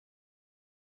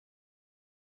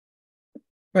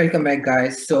Welcome back,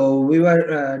 guys. So we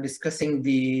were discussing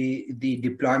the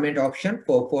deployment option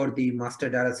for the master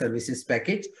data services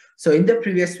package. So in the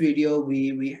previous video,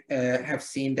 we have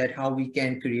seen that how we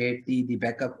can create the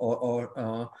backup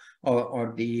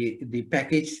or the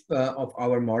package of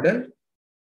our model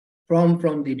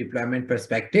from the deployment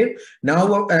perspective.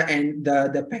 Now and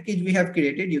the package we have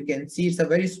created, you can see it's a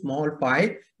very small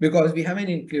file because we haven't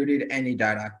included any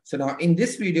data. So now in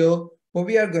this video, what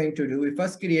we are going to do, we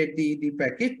first create the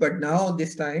package, but now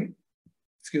this time,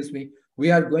 excuse me,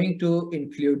 we are going to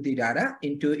include the data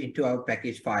into our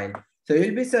package file. So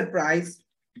you'll be surprised.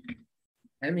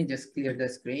 Let me just clear the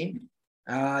screen.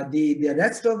 The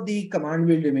rest of the command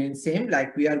will remain same,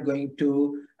 like we are going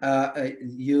to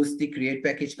use the create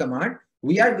package command.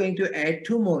 We are going to add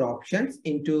two more options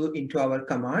into our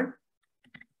command.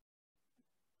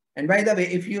 And by the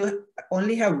way, if you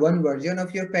only have one version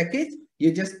of your package,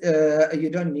 you just you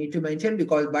don't need to mention,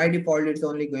 because by default it's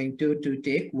only going to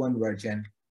take one version.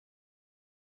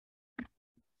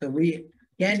 So we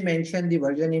can mention the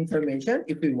version information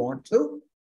if we want to.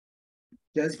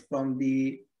 Just from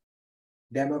the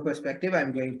demo perspective,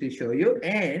 I'm going to show you.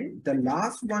 And the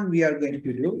last one we are going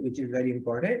to do, which is very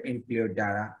important, include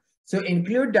data. So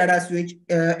include data switch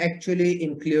actually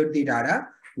include the data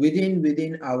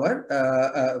within our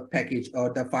package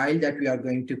or the file that we are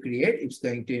going to create. It's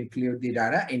going to include the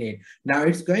data in it. Now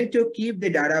it's going to keep the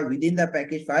data within the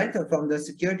package file. So from the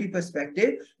security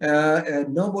perspective,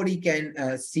 nobody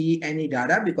can see any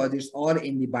data because it's all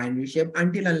in the binary shape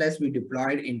until unless we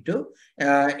deploy it into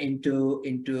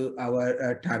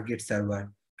our target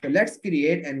server. So let's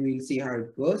create and we'll see how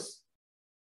it goes.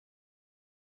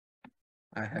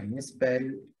 I have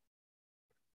misspelled.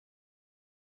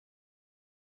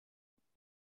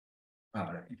 All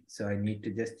right, so I need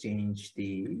to just change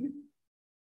the,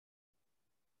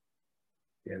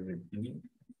 bear with me.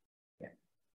 Yeah.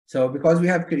 So because we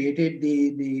have created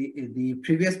the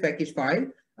previous package file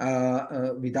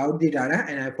without the data,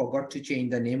 and I forgot to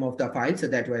change the name of the file, so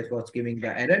that was what's giving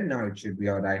the error. Now it should be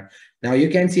all right. Now you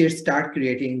can see it start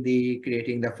creating the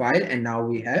file, and now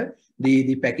we have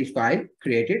the package file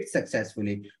created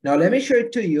successfully. Now let me show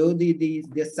it to you the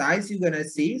size you're gonna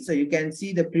see. So you can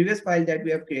see the previous file that we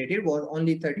have created was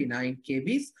only 39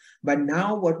 KBs, but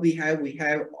now what we have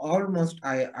almost,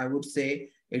 I would say,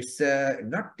 it's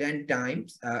not 10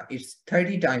 times, it's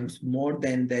 30 times more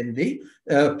than the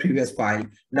previous file.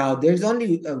 Now there's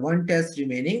only one test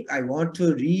remaining. I want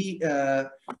to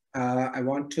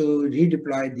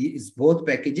redeploy these both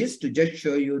packages to just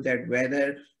show you that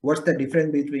what's the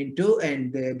difference between two,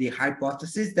 and the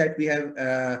hypothesis that we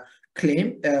have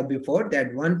claimed before,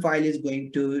 that one file is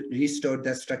going to restore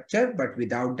the structure but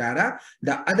without data.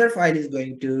 The other file is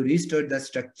going to restore the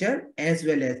structure as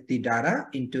well as the data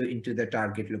into the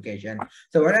target location.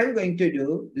 So what I'm going to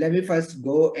do, let me first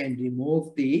go and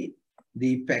remove the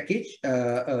package,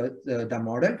 the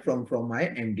model from my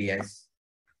MDS.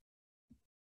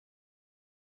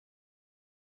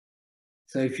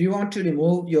 So if you want to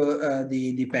remove your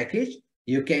the package,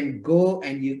 you can go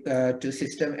and you to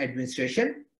system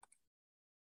administration,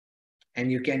 and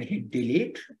you can hit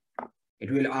delete.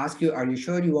 It will ask you, are you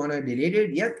sure you want to delete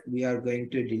it? Yes, we are going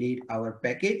to delete our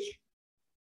package.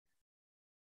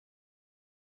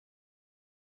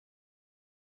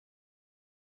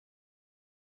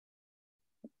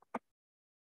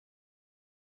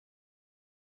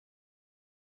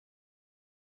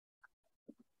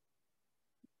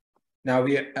 Now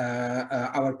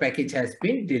our package has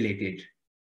been deleted.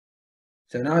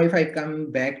 So now if I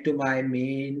come back to my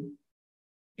main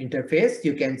interface,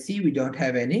 you can see we don't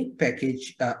have any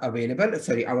package available.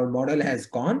 Sorry, our model has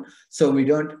gone. So we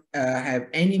don't have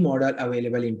any model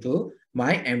available into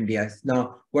my MDS.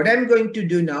 Now, what I'm going to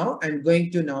do now, I'm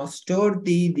going to now store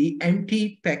the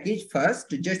empty package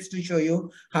first just to show you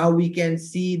how we can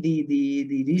see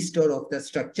the restore of the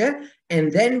structure.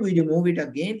 And then we remove it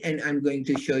again. And I'm going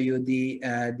to show you the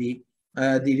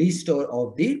restore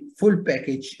of the full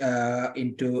package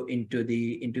into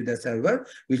the server,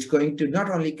 which is going to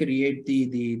not only create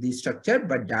the structure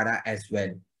but data as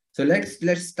well. So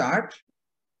let's start.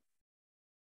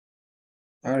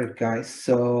 All right, guys.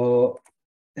 So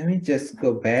let me just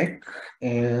go back.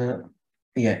 Yeah,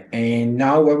 and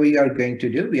now what we are going to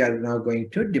do, we are now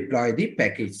going to deploy the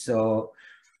package. So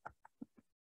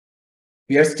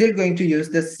we are still going to use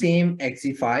the same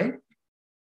exe file.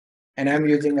 And I'm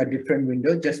using a different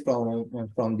window just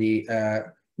from the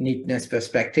neatness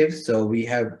perspective. So we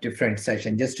have different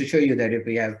sessions just to show you that if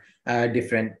we have a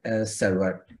different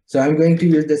server. So I'm going to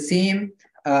use the same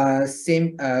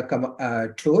same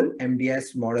tool,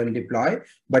 MDS Model deploy.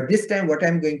 But this time what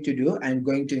I'm going to do, I'm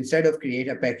going to, instead of create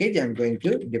a package, I'm going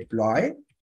to deploy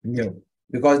new.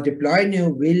 Because deploy new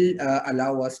will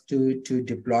allow us to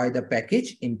deploy the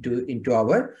package into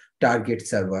our target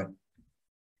server.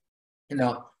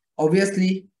 Now,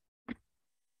 obviously,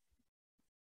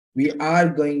 we are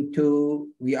going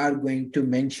to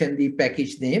mention the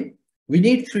package name. We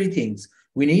need three things.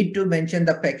 We need to mention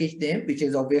the package name, which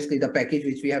is obviously the package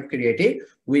which we have created.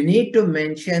 We need to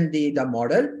mention the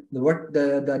model, what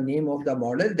the name of the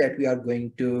model that we are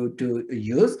going to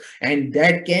use, and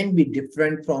that can be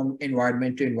different from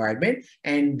environment to environment.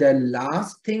 And the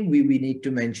last thing, we need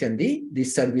to mention the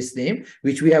service name,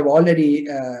 which we have already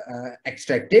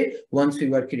extracted once we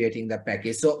were creating the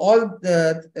package. So all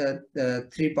the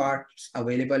three parts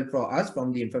available for us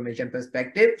from the information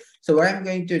perspective. So what I'm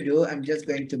going to do, I'm just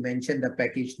going to mention the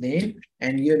package name,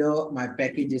 and my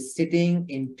package is sitting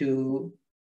into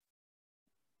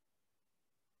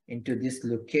this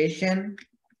location.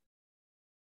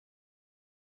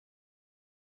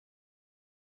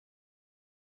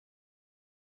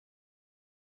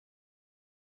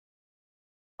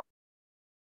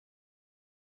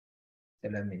 So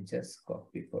let me just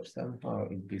copy, for somehow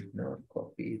it did not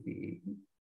copy the,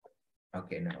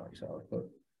 okay, now it's all good.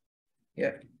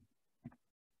 Yeah.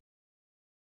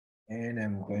 And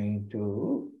I'm going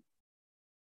to,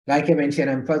 like I mentioned,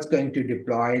 I'm first going to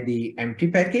deploy the empty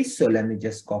package. So let me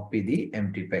just copy the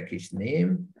empty package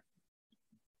name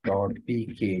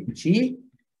 .pkg.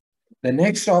 The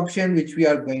next option which we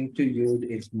are going to use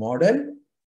is model.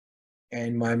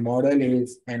 And my model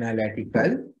is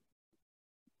analytical.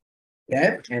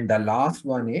 And the last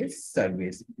one is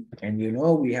service. And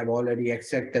we have already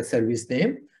extracted the service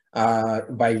name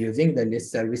by using the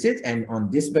list services. And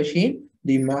on this machine,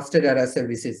 the master data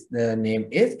services, the name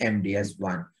is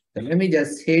MDS1. So let me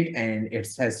just hit, and it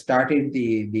has started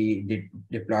the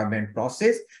deployment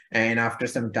process. And after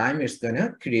some time, it's going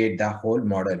to create the whole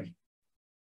model.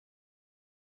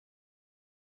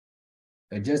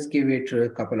 Just give it a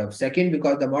couple of seconds,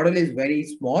 because the model is very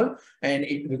small, and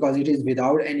because it is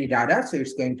without any data, so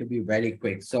it's going to be very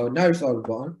quick. So now it's all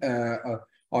gone,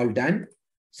 all done.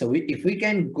 So if we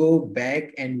can go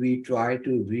back and we try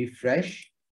to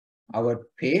refresh our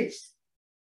page.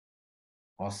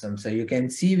 Awesome. So you can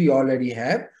see we already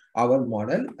have our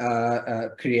model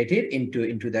created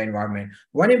into the environment.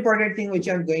 One important thing which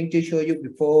I'm going to show you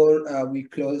before we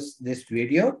close this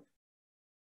video.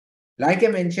 Like I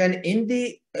mentioned, in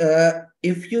the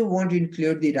if you want to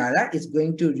include the data, it's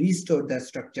going to restore the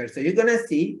structure. So you're going to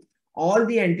see all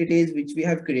the entities which we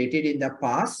have created in the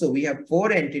past. So we have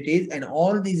 4 entities, and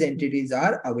all these entities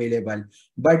are available.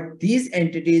 But these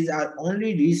entities are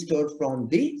only restored from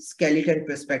the skeleton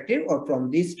perspective or from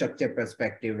the structure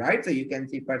perspective, right? So you can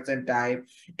see person type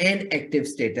and active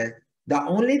status. The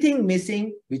only thing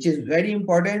missing, which is very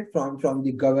important from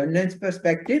the governance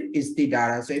perspective, is the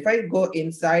data. So if I go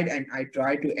inside and I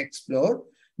try to explore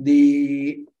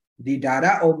the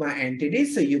data of my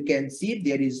entities, so you can see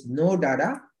there is no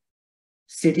data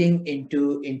sitting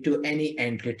into any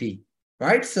entity,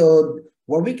 right? So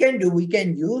what we can do, we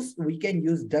can use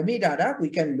dummy data. We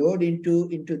can load into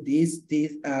these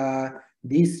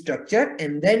structure,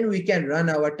 and then we can run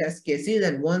our test cases.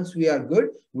 And once we are good,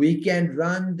 we can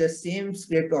run the same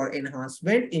script or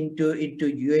enhancement into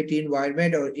UAT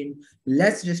environment or in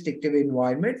less restrictive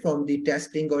environment from the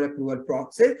testing or approval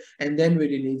process, and then we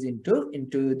release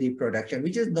into the production,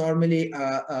 which is normally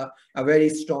a very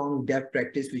strong dev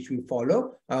practice which we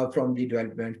follow from the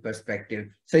development perspective.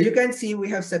 So you can see we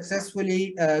have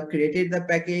successfully created the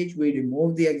package. We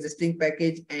removed the existing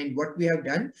package, and what we have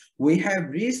done, we have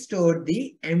restored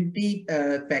the empty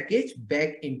package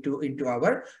back into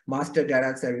our master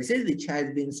data services, which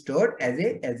has been stored as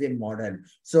a model.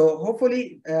 So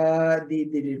hopefully the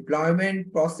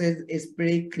deployment process is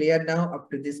pretty clear now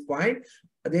up to this point.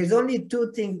 There's only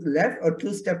 2 things left, or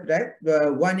 2 steps left.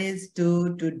 One is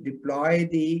to deploy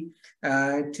the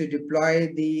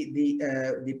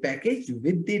package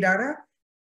with the data,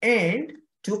 and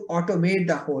to automate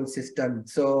the whole system.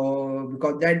 So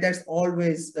because that's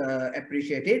always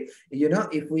appreciated,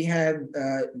 if we have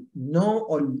no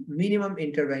or minimum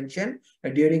intervention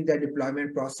during the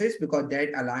deployment process, because that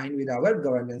align with our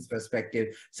governance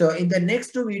perspective. So in the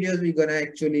next 2 videos, we're going to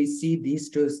actually see these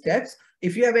 2 steps.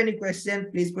 If you have any question,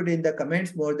 please put in the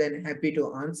comments. More than happy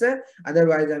to answer.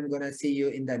 Otherwise, I'm going to see you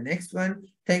in the next one.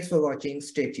 Thanks for watching.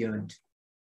 Stay tuned.